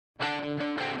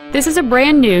This is a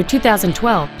brand new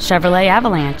 2012 Chevrolet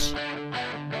Avalanche.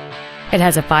 It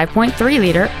has a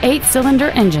 5.3-liter 8-cylinder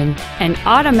engine, an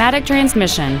automatic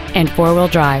transmission, and 4-wheel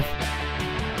drive.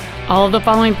 All of the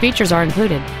following features are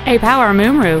included: a power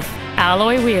moonroof,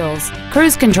 alloy wheels,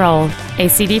 cruise control, a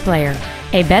CD player,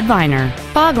 a bed liner,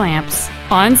 fog lamps,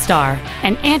 OnStar,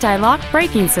 an anti-lock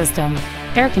braking system,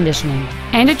 air conditioning,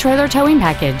 and a trailer towing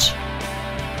package.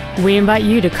 We invite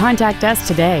you to contact us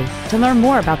today to learn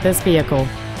more about this vehicle.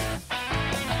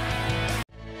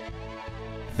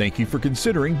 Thank you for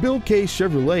considering Bill K.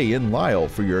 Chevrolet in Lisle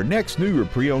for your next new or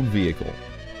pre-owned vehicle.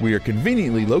 We are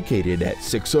conveniently located at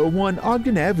 601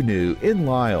 Ogden Avenue in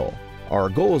Lisle. Our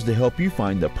goal is to help you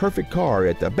find the perfect car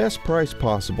at the best price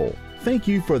possible. Thank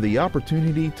you for the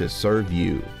opportunity to serve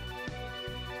you.